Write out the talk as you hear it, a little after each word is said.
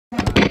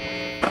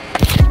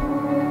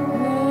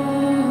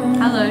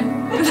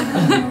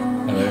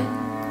Hello.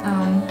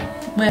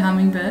 We're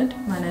Hummingbird.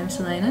 My name's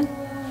Selena.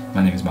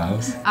 My name is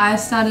Miles. I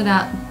started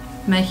out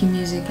making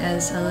music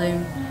as a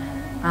loom,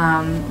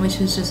 which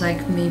was just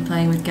like me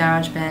playing with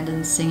GarageBand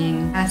and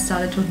singing. I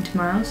started talking to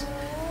Miles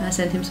and I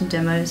sent him some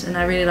demos, and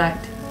I really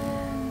liked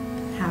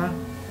how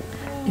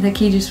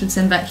he just would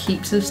send back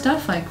heaps of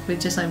stuff, like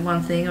with just like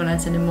one thing, and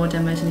I'd send him more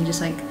demos and he'd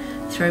just like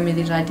throw me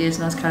these ideas,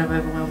 and I was kind of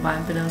overwhelmed by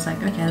it, but I was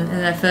like, okay. And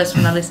at first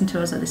when I listened to it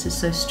I was like, this is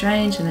so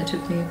strange, and it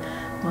took me a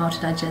while to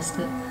digest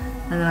it,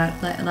 and then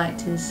I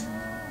liked his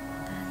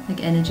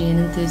like energy and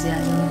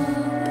enthusiasm.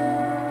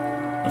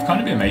 I've kind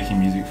of been making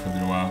music for a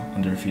little while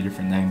under a few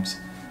different names.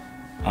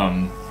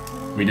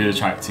 We did a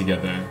track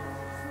together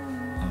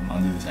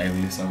under this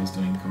alias I was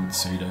doing called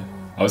Suda.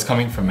 I was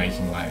coming from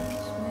making like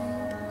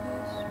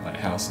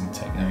house and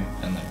techno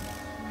and like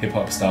hip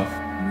hop stuff.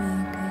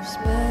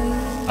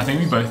 I think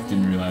we both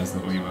didn't realise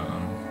that we were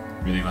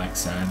really like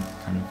sad,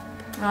 kind of.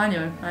 Oh, I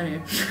knew.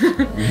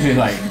 Really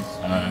like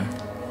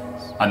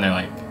I don't know,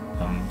 like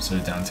sort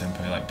of down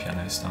tempo like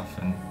piano stuff,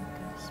 and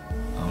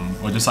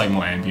or just like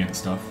more ambient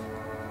stuff.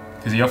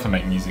 Because you often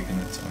make music and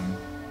it's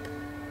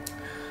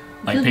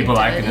like people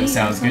like it and it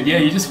sounds good. Yeah,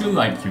 you just feel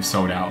like you've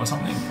sold out or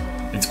something.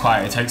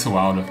 It takes a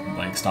while to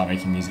like start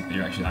making music that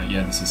you're actually like,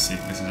 yeah, this is sick.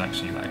 This is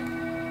actually like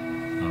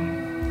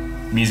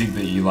music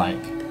that you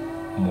like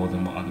more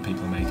than what other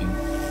people are making.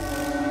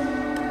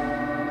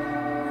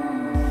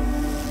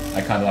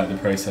 I kind of like the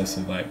process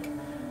of like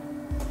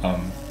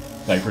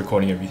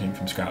recording everything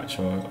from scratch,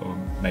 or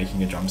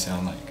making a drum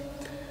sound. Like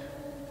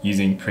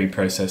using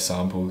pre-processed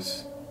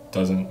samples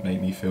doesn't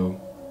make me feel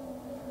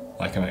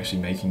like I'm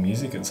actually making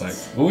music. It's like,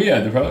 well,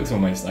 yeah, the product's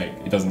almost like,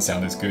 it doesn't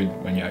sound as good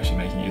when you're actually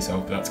making it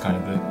yourself, but that's kind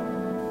of the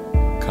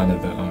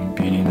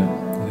beauty in it,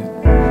 I think.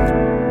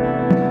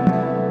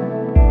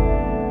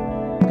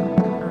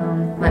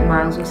 Like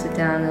Miles will sit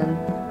down and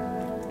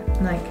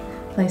like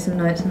play some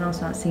notes and I'll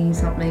start singing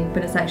something,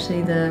 but it's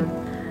actually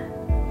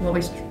what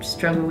we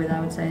struggle with, I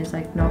would say, is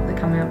like not the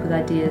coming up with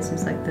ideas,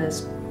 it's like the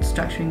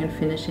structuring and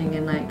finishing,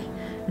 and like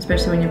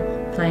especially when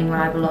you're playing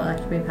live a lot,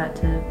 like we've had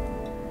to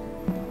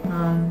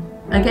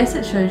I guess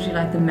it shows you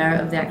like the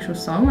merit of the actual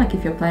song. Like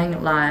if you're playing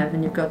it live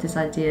and you've got this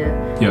idea,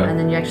 yeah, and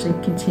then you actually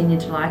continue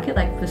to like it,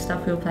 like the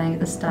stuff we were playing at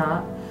the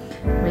start,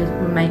 we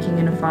were making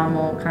in a far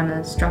more kind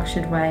of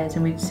structured ways,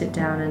 and we'd sit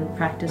down and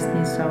practice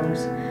these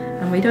songs,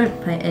 and we don't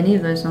play any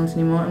of those songs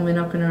anymore, and we're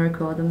not going to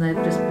record them. They've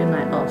just been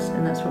like lost,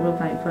 and that's what we're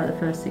playing for like, the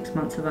first 6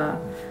 months of our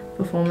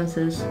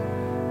performances.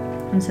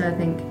 And so I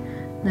think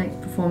like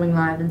performing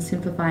live and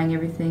simplifying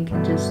everything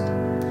and just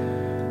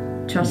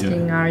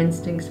trusting our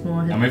instincts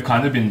more. And we've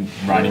kind of been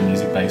writing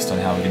music based on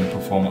how we're going to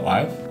perform it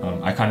live.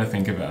 I kind of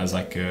think of it as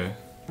like a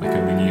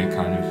linear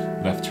kind of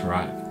left to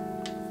right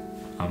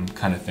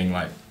kind of thing,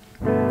 like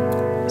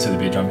so there'd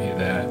be a drum hit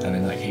there and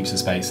then like heaps of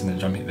space, and then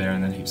drum hit there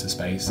and then heaps of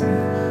space.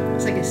 And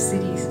it's like a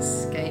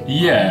cityscape.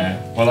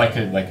 Yeah, or like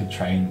a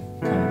train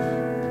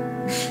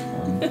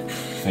kind of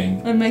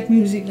thing. I make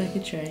music like a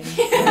train.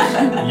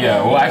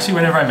 Yeah, well actually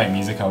whenever I make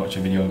music I watch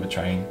a video of a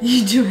train.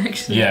 You do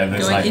actually? Yeah,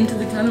 there's going like into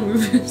the tunnel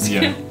reverse.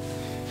 Yeah.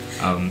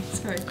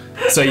 Sorry.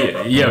 So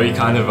yeah, we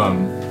kind of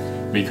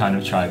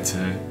tried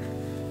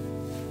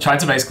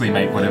to basically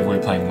make whatever we're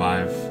playing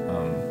live,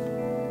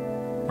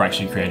 we're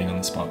actually creating on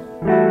the spot.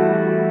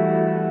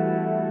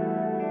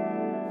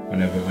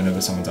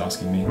 Whenever someone's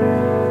asking me,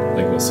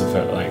 like, what's the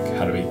first, like,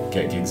 how do we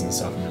get gigs and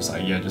stuff, I'm just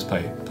like, yeah, just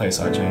play a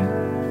sidechain.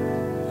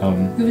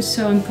 It was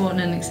so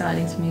important and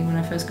exciting to me when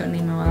I first got an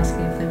email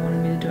asking if they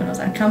wanted me to do it. I was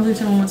like, I can't believe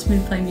someone wants me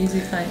to play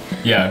music. Like,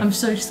 yeah, I'm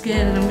so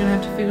scared and I'm gonna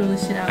have to figure all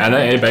this shit out. And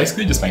it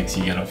basically just makes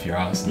you get off your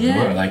ass and do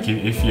it. Like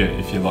if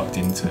you're locked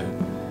into,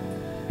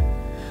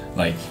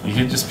 like, you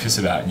can just piss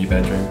about in your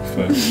bedroom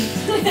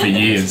for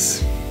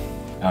years.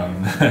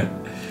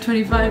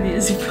 25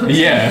 years, you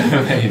probably.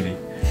 Yeah, maybe.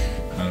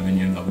 Then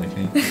you end up like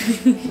me,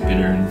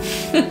 bitter and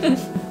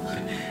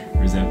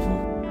resentful.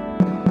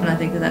 And I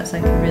think that's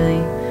like a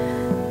really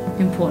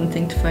important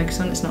thing to focus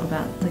on. It's not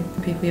about like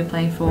the people you're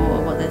playing for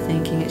or what they're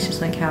thinking, it's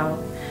just like how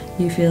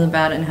you feel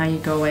about it and how you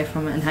go away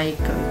from it and how you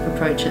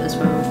approach it as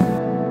well.